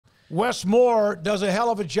Wess Moore does a hell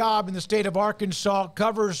of a job in the state of Arkansas,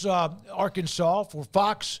 covers Arkansas for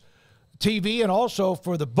Fox TV and also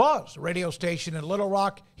for the Buzz radio station in Little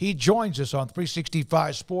Rock. He joins us on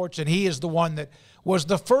 365 Sports, and he is the one that was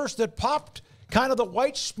the first that popped kind of the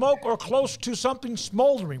white smoke or close to something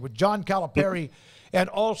smoldering with John Calipari and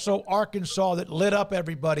also Arkansas that lit up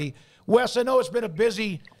everybody. Wes, I know it's been a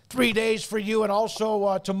busy 3 days for you, and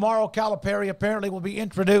also tomorrow Calipari apparently will be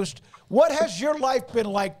introduced. What has your life been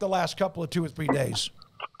like the last couple of 2 or 3 days?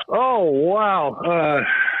 Oh, wow.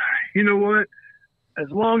 You know what? As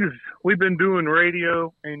long as we've been doing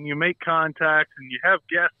radio and you make contacts and you have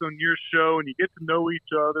guests on your show and you get to know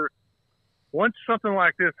each other, once something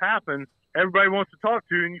like this happens, everybody wants to talk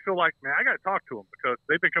to you, and you feel like, man, I got to talk to them because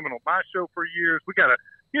they've been coming on my show for years. We got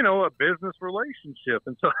a business relationship.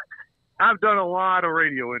 And so I've done a lot of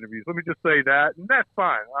radio interviews. Let me just say that, and that's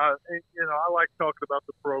fine. I like talking about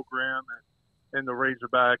the program and the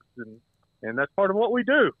Razorbacks, and that's part of what we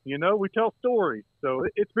do. We tell stories. So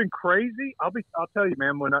it's been crazy. I'll tell you,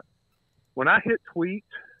 man. When I hit tweet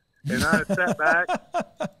and I sat back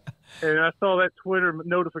and I saw that Twitter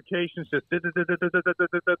notifications just and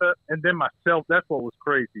then that's what was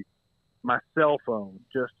crazy. My cell phone,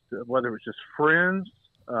 just whether it was just friends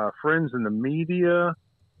in the media,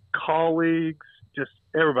 colleagues, just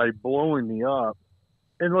everybody blowing me up.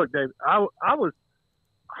 And look, Dave, I was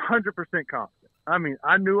 100% confident. I mean,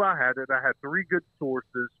 I knew I had it. I had 3 good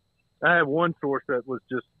sources. I had one source that was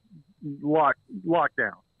just locked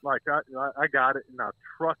down. Like I got it, and I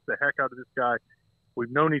trust the heck out of this guy.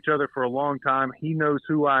 We've known each other for a long time. He knows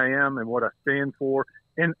who I am and what I stand for.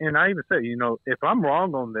 And I even say, if I'm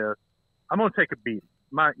wrong on this, I'm going to take a beating.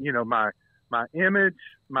 My image,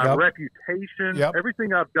 my reputation,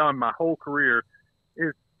 everything I've done my whole career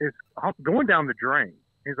is going down the drain.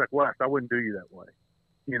 He's like, Wes, I wouldn't do you that way.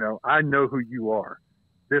 I know who you are.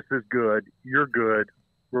 This is good. You're good.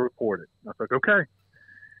 Report it. I was like, okay.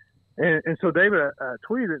 And so David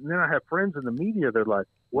tweeted, and then I have friends in the media. They're like,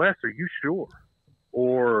 Wes, are you sure?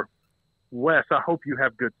 Or, Wes, I hope you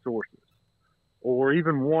have good sources. Or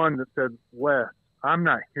even one that said, Wes, I'm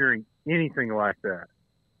not hearing anything like that.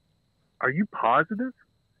 Are you positive?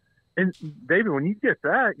 And David, when you get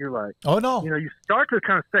that, you're like, oh no. You start to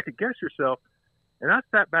kind of second guess yourself. And I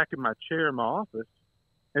sat back in my chair in my office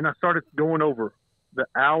and I started going over the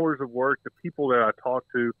hours of work, the people that I talked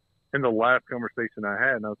to in the last conversation I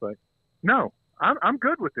had. And I was like, no, I'm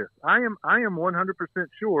good with this. I am 100%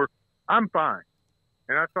 sure I'm fine.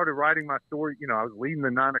 And I started writing my story. I was leading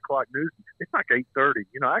the 9 o'clock news. It's like 8:30.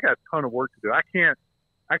 I got a ton of work to do. I can't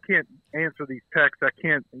answer these texts. I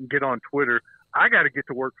can't get on Twitter. I got to get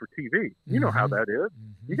to work for TV. You know how that is.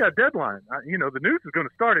 You got a deadline. The news is going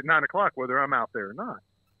to start at 9 o'clock, whether I'm out there or not.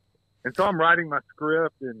 And so I'm writing my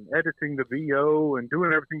script and editing the VO and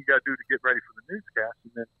doing everything you got to do to get ready for the newscast.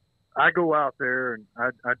 And then I go out there and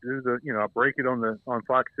I do I break it on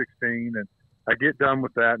Fox 16, and I get done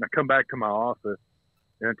with that, and I come back to my office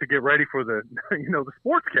and to get ready for the the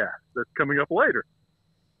sportscast that's coming up later.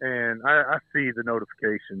 And I see the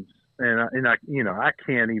notifications, and I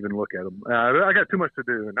can't even look at them. I got too much to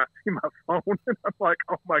do, and I see my phone, and I'm like,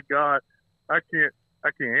 oh my God, I can't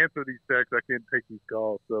answer these texts. I can't take these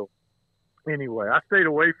calls. So anyway, I stayed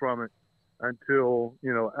away from it until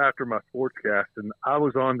after my sportscast, and I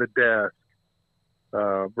was on the desk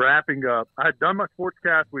wrapping up. I had done my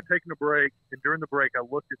sportscast. We'd taken a break, and during the break, I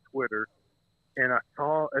looked at Twitter, and I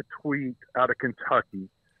saw a tweet out of Kentucky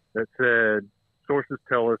that said, sources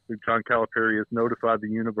tell us that John Calipari has notified the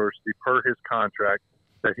university per his contract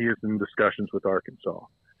that he is in discussions with Arkansas.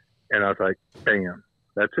 And I was like, bam,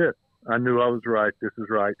 that's it. I knew I was right. This is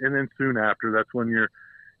right. And then soon after, that's when your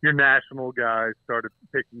national guys started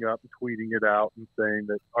picking up and tweeting it out and saying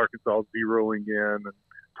that Arkansas is zeroing in and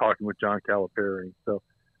talking with John Calipari. So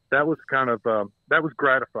that was kind of that was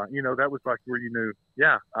gratifying. That was like where you knew,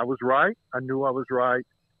 yeah, I was right. I knew I was right.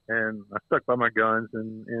 And I stuck by my guns,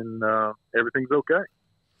 and everything's okay.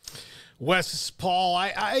 Wes, Paul,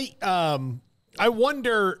 I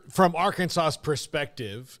wonder from Arkansas's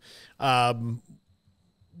perspective,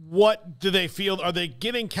 what do they feel? Are they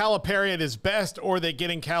getting Calipari at his best, or are they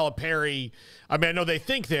getting Calipari? I mean, I know they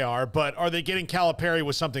think they are, but are they getting Calipari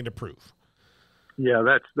with something to prove? Yeah,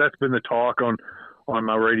 that's been the talk on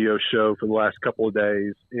my radio show for the last couple of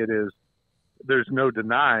days. There's no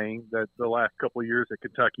denying that the last couple of years at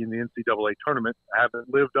Kentucky in the NCAA tournament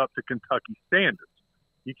haven't lived up to Kentucky standards.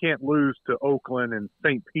 You can't lose to Oakland and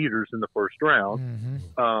St. Peter's in the first round.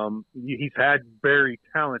 He's had very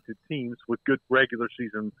talented teams with good regular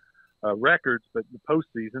season records, but in the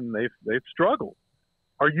postseason they've struggled.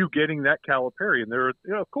 are you getting that Calipari? And there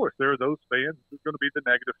are, of course, there are those fans. There's going to be the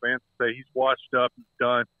negative fans that say he's washed up, he's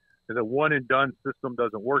done. And the one and done system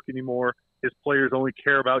doesn't work anymore. His players only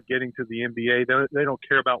care about getting to the NBA. They don't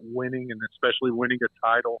care about winning, and especially winning a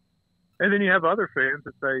title. And then you have other fans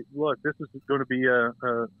that say, look, this is going to be a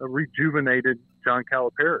rejuvenated John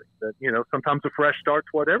Calipari. That, sometimes a fresh start's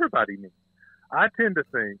what everybody needs. I tend to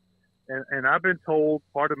think, and I've been told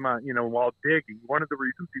part of my, while digging, one of the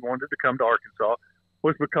reasons he wanted to come to Arkansas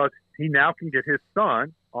was because he now can get his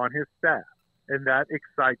son on his staff, and that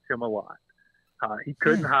excites him a lot. He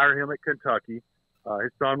couldn't hire him at Kentucky.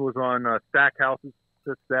 His son was on Stackhouse's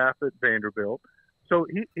staff at Vanderbilt. So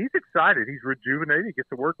he's excited. He's rejuvenated. He gets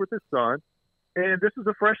to work with his son. And this is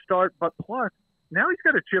a fresh start. But plus, now he's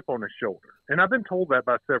got a chip on his shoulder. And I've been told that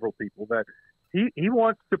by several people, that he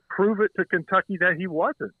wants to prove it to Kentucky that he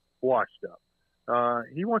wasn't washed up.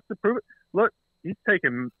 He wants to prove it. Look, he's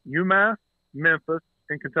taken UMass, Memphis,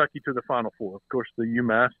 and Kentucky to the Final Four. Of course, the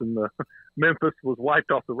UMass and the Memphis was wiped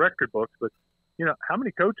off the record books. But, how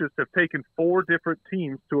many coaches have taken 4 different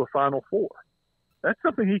teams to a Final Four? That's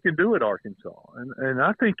something he can do at Arkansas. And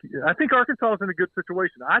I think Arkansas is in a good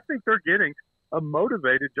situation. I think they're getting a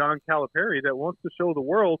motivated John Calipari that wants to show the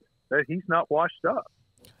world that he's not washed up.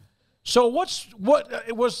 So what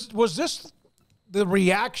was this the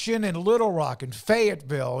reaction in Little Rock and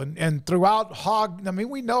Fayetteville and throughout Hog? I mean,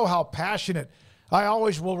 we know how passionate. I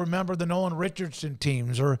always will remember the Nolan Richardson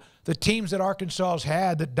teams, or the teams that Arkansas has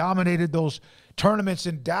had that dominated those tournaments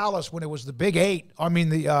in Dallas when it was the Big Eight. I mean,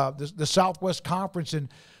 the Southwest Conference, and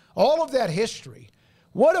all of that history.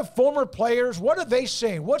 What are former players? What are they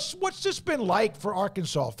saying? What's this been like for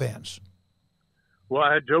Arkansas fans? Well,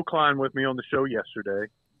 I had Joe Klein with me on the show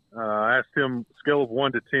yesterday. I asked him, scale of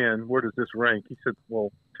 1 to 10, where does this rank? He said,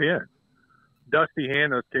 well, 10. Dusty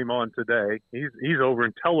Hannas came on today. He's over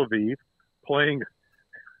in Tel Aviv playing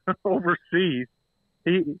overseas.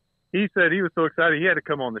 He said he was so excited he had to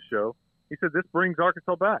come on the show. He said, this brings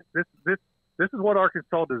Arkansas back. This is what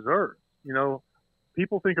Arkansas deserves.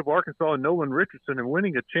 People think of Arkansas and Nolan Richardson and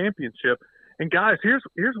winning a championship. And guys, here's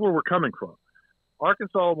where we're coming from.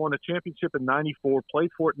 Arkansas won a championship in 94,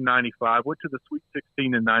 played for it in 95, went to the Sweet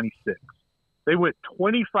 16 in 96. They went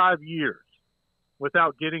 25 years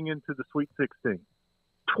without getting into the Sweet 16.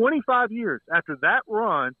 25 years. After that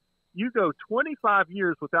run, you go 25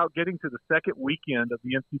 years without getting to the second weekend of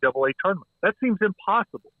the NCAA tournament. That seems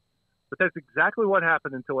impossible. But that's exactly what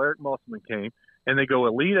happened until Eric Musselman came, and they go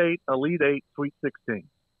Elite Eight, Sweet 16.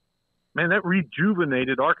 Man, that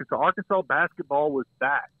rejuvenated Arkansas. Arkansas basketball was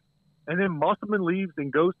back. And then Musselman leaves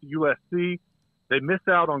and goes to USC. They miss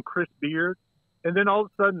out on Chris Beard. And then all of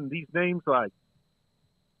a sudden, these names like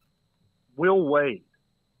Will Wade,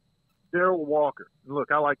 Darrell Walker.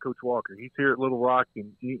 Look, I like Coach Walker. He's here at Little Rock,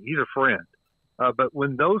 and he's a friend. But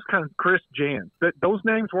when those kind of Chris Jans, those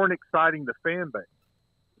names weren't exciting the fan base.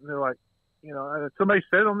 And they're like, somebody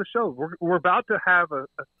said on the show, we're about to have a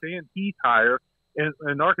Stan Heath hire,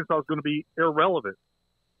 and Arkansas is going to be irrelevant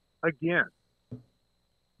again.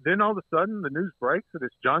 Then all of a sudden, the news breaks that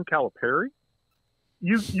it's John Calipari.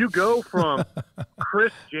 You go from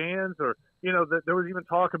Chris Jans, or there was even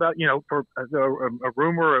talk about for a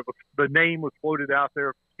rumor of the name was floated out there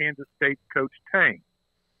of Kansas State coach Tang.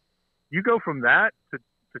 You go from that to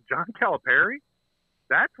John Calipari.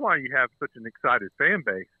 That's why you have such an excited fan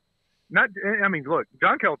base. Look,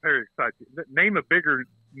 John Calipari excites you. Name a bigger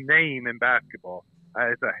name in basketball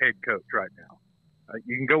as a head coach right now.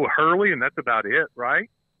 You can go with Hurley, and that's about it, right?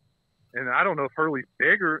 And I don't know if Hurley's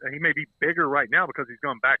bigger. He may be bigger right now because he's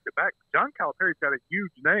gone back to back. John Calipari's got a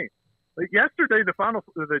huge name. But yesterday,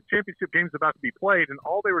 the championship game is about to be played, and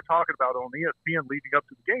all they were talking about on ESPN leading up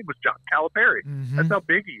to the game was John Calipari. Mm-hmm. That's how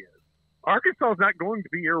big he is. Arkansas is not going to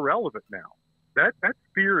be irrelevant now. That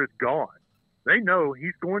fear is gone. They know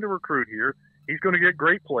he's going to recruit here. He's going to get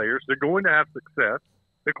great players. They're going to have success.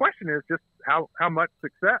 The question is just how much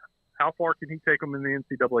success. How far can he take them in the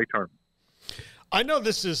NCAA tournament? I know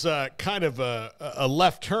this is kind of a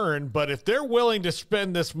left turn, but if they're willing to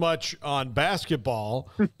spend this much on basketball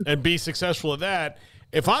and be successful at that,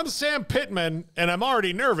 if I'm Sam Pittman and I'm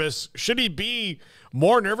already nervous, should he be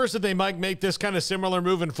more nervous that they might make this kind of similar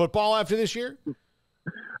move in football after this year?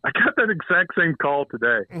 I got that exact same call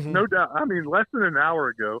today. Mm-hmm. No doubt. Less than an hour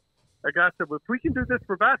ago, a guy said, well, if we can do this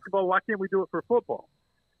for basketball, why can't we do it for football?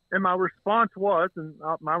 And my response was, and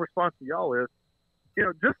my response to y'all is,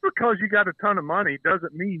 just because you got a ton of money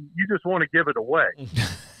doesn't mean you just want to give it away.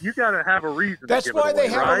 You got to have a reason. That's to give why it away,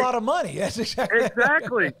 they have right? a lot of money. That's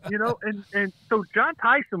exactly. And so John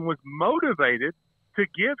Tyson was motivated to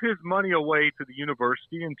give his money away to the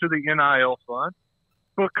university and to the NIL fund.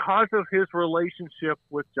 because of his relationship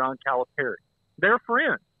with John Calipari. They're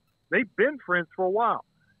friends. They've been friends for a while.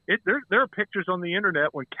 There are pictures on the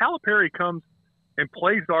internet when Calipari comes and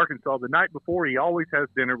plays Arkansas the night before. He always has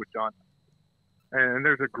dinner with John, and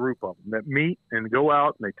there's a group of them that meet and go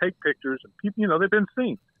out and they take pictures, and people, they've been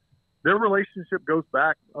seen. Their relationship goes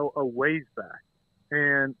back a ways back,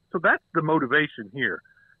 and so that's the motivation here.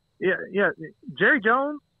 Yeah. Jerry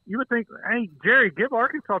Jones, you would think, hey, Jerry, give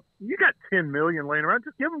Arkansas. You got $10 million laying around.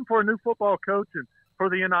 Just give them for a new football coach and for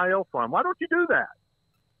the NIL fund. Why don't you do that?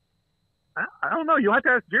 I don't know. You'll have to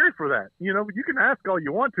ask Jerry for that. You can ask all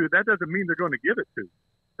you want to. That doesn't mean they're going to give it to you.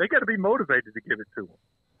 They got to be motivated to give it to them.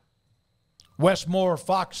 Wess Moore,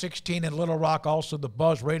 Fox 16 in Little Rock, also the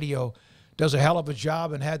Buzz Radio, does a hell of a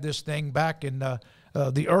job and had this thing back in the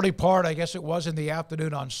early part, I guess it was in the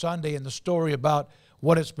afternoon on Sunday, and the story about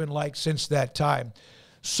what it's been like since that time.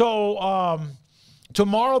 So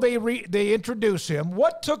tomorrow they introduce him.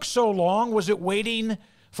 What took so long? Was it waiting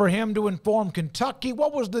for him to inform Kentucky?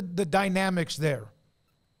 What was the dynamics there?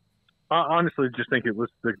 I honestly just think it was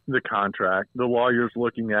the contract. The lawyers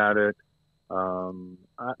looking at it. There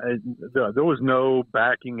was no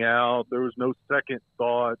backing out. There was no second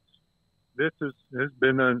thoughts. This has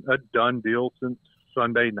been a done deal since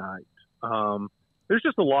Sunday night. There's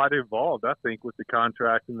just a lot involved, I think, with the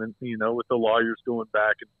contract, and then with the lawyers going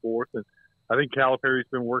back and forth. And I think Calipari's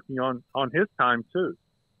been working on his time too.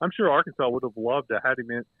 I'm sure Arkansas would have loved to have him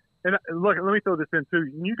in. And look, let me throw this in too.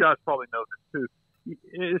 You guys probably know this too.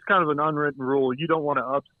 It's kind of an unwritten rule. You don't want to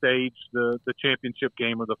upstage the championship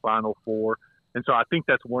game or the Final Four. And so I think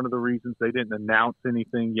that's one of the reasons they didn't announce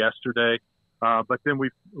anything yesterday. But then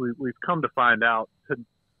we've come to find out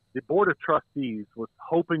the Board of Trustees was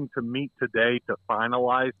hoping to meet today to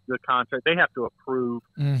finalize the contract. They have to approve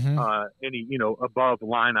any, above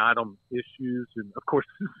line item issues. And of course,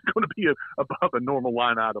 this is going to be above a normal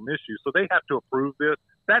line item issue. So they have to approve this.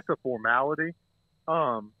 That's a formality.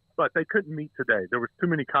 But they couldn't meet today. There was too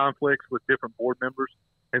many conflicts with different board members.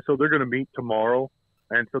 And so they're going to meet tomorrow.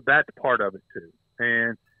 And so that's part of it too.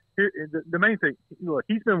 And the main thing, look,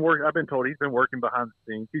 he's been working. I've been told he's been working behind the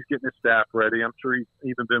scenes. He's getting his staff ready. I'm sure he's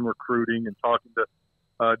even been recruiting and talking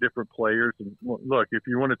to different players. And look, if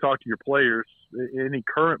you want to talk to your players, any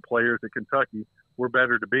current players at Kentucky, we're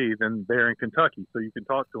better to be than they're in Kentucky, so you can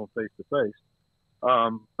talk to them face to face.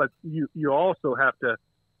 But you also have to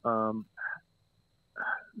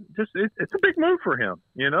it's a big move for him.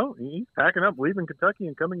 He's packing up, leaving Kentucky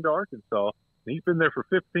and coming to Arkansas. He's been there for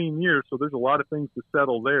 15 years, so there's a lot of things to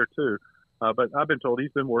settle there too. But I've been told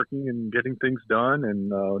he's been working and getting things done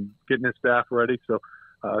and getting his staff ready. So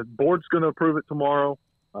board's going to approve it tomorrow.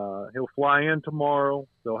 He'll fly in tomorrow.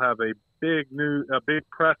 They'll have a big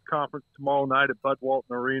press conference tomorrow night at Bud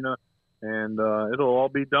Walton Arena, and it'll all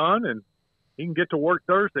be done. And he can get to work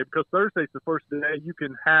Thursday, because Thursday's the first day you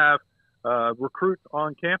can have recruits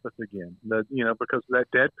on campus again. Because of that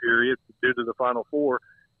dead period due to the Final Four.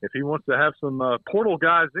 If he wants to have some portal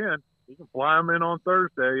guys in, he can fly them in on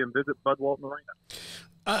Thursday and visit Bud Walton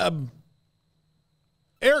Arena.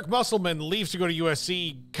 Eric Musselman leaves to go to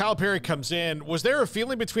USC. Calipari comes in. Was there a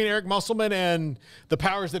feeling between Eric Musselman and the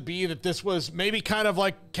powers that be that this was maybe kind of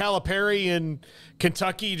like Calipari in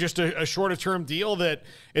Kentucky, just a shorter-term deal, that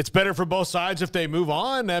it's better for both sides if they move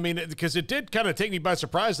on? I mean, because it did kind of take me by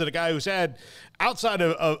surprise that a guy who's had, outside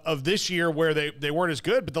of this year where they weren't as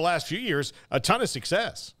good, but the last few years, a ton of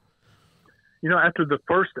success. After the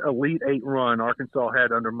first Elite Eight run Arkansas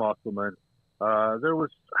had under Musselman, there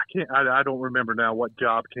was, I don't remember now what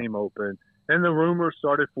job came open, and the rumors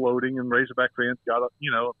started floating, and Razorback fans got,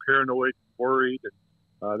 paranoid, worried.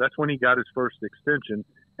 And, that's when he got his first extension.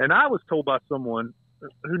 And I was told by someone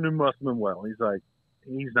who knew Musselman well, he's like,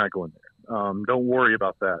 he's not going there. Don't worry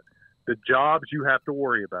about that. The jobs you have to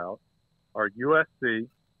worry about are USC,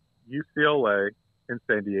 UCLA, and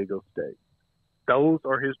San Diego State. Those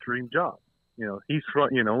are his dream jobs. He's from,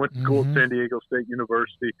 went to school at San Diego State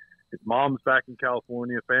University. His mom's back in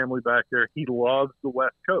California, family back there. He loves the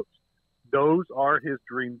West Coast. Those are his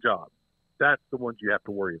dream jobs. That's the ones you have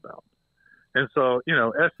to worry about. And so,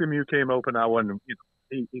 SMU came open. I wasn't,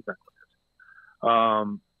 he's not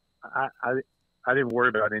going to. I didn't worry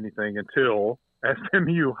about anything until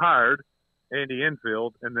SMU hired Andy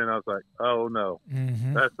Enfield, and then I was like, oh no,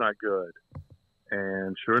 that's not good.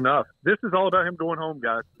 And sure enough, this is all about him going home,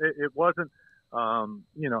 guys. It wasn't,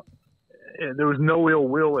 there was no ill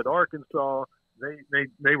will at Arkansas.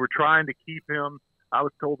 They were trying to keep him. I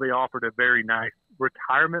was told they offered a very nice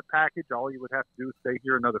retirement package. All he would have to do is stay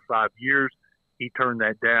here another 5 years. He turned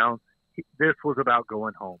that down. This was about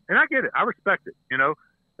going home. And I get it. I respect it.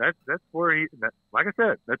 that's where like I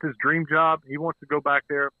said, that's his dream job. He wants to go back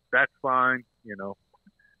there. That's fine. You know,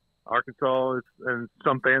 Arkansas is, and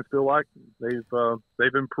some fans feel like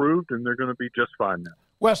they've improved and they're going to be just fine now.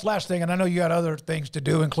 Wes, last thing, and I know you got other things to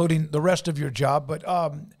do, including the rest of your job, but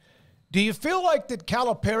do you feel like that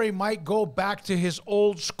Calipari might go back to his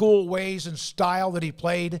old school ways and style that he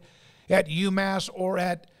played at UMass or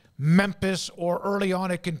at Memphis or early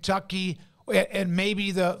on at Kentucky, and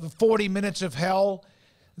maybe the 40 minutes of hell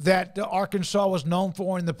that Arkansas was known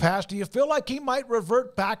for in the past? Do you feel like he might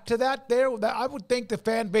revert back to that there? I would think the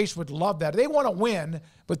fan base would love that. They want to win,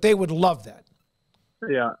 but they would love that.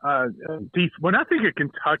 Yeah. When I think of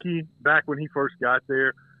Kentucky back when he first got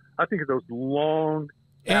there, I think of those long,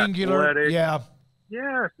 angular, athletic, yeah.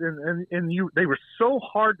 Yes, and they were so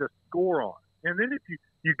hard to score on. And then if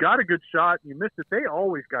you got a good shot and you missed it, they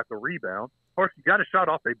always got the rebound. Or if you got a shot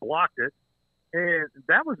off, they blocked it. And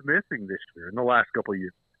that was missing this year in the last couple of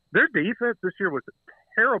years. Their defense this year was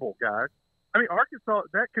terrible, guys. I mean,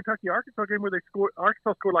 that Kentucky-Arkansas game where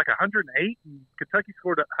Arkansas scored like 108 and Kentucky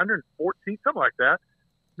scored 114, something like that.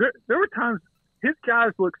 There were times his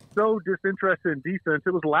guys looked so disinterested in defense,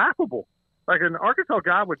 it was laughable. Like an Arkansas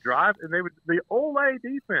guy would drive, and the Ole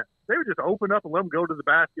defense, they would just open up and let them go to the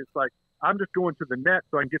basket. It's like, I'm just going to the net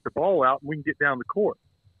so I can get the ball out and we can get down the court.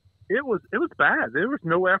 It was bad. There was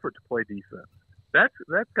no effort to play defense. That's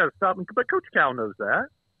got to stop. But Coach Cal knows that.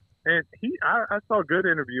 And I saw a good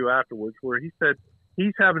interview afterwards where he said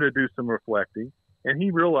he's having to do some reflecting, and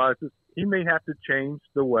he realizes he may have to change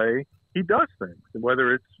the way he does things, and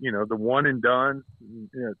whether it's, the one and done,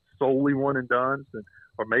 solely one and done,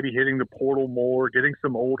 or maybe hitting the portal more, getting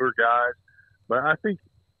some older guys. But I think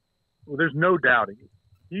there's no doubting it.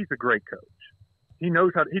 He's a great coach. He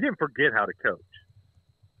knows he didn't forget how to coach.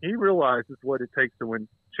 He realizes what it takes to win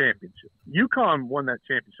championships. UConn won that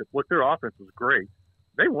championship. Look, their offense was great.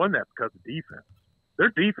 They won that because of defense. Their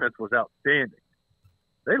defense was outstanding.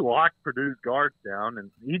 They locked Purdue's guards down,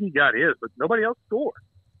 and Edey got his, but nobody else scored.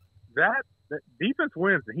 That defense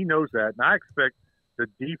wins, and he knows that. And I expect the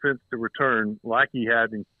defense to return like he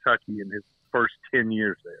had in Kentucky in his first 10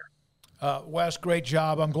 years there. Wes, great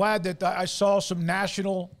job. I'm glad that I saw some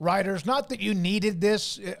national writers. Not that you needed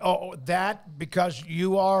this, because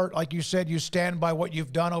you are, like you said, you stand by what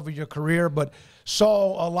you've done over your career, but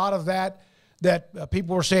saw a lot of that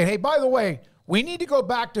people were saying, hey, by the way, we need to go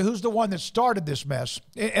back to who's the one that started this mess.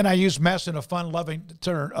 And I use mess in a fun-loving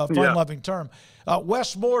term.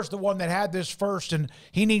 Wess Moore is the one that had this first, and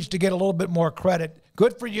he needs to get a little bit more credit.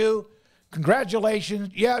 Good for you.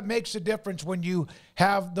 Congratulations. Yeah, it makes a difference when you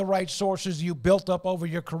have the right sources you built up over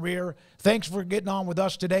your career. Thanks for getting on with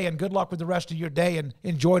us today, and good luck with the rest of your day, and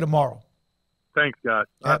enjoy tomorrow. Thanks, guys.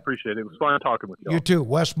 I appreciate it. It was fun talking with you. You too.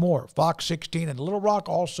 Wess Moore, Fox 16 in Little Rock,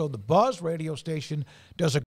 also the Buzz radio station, does a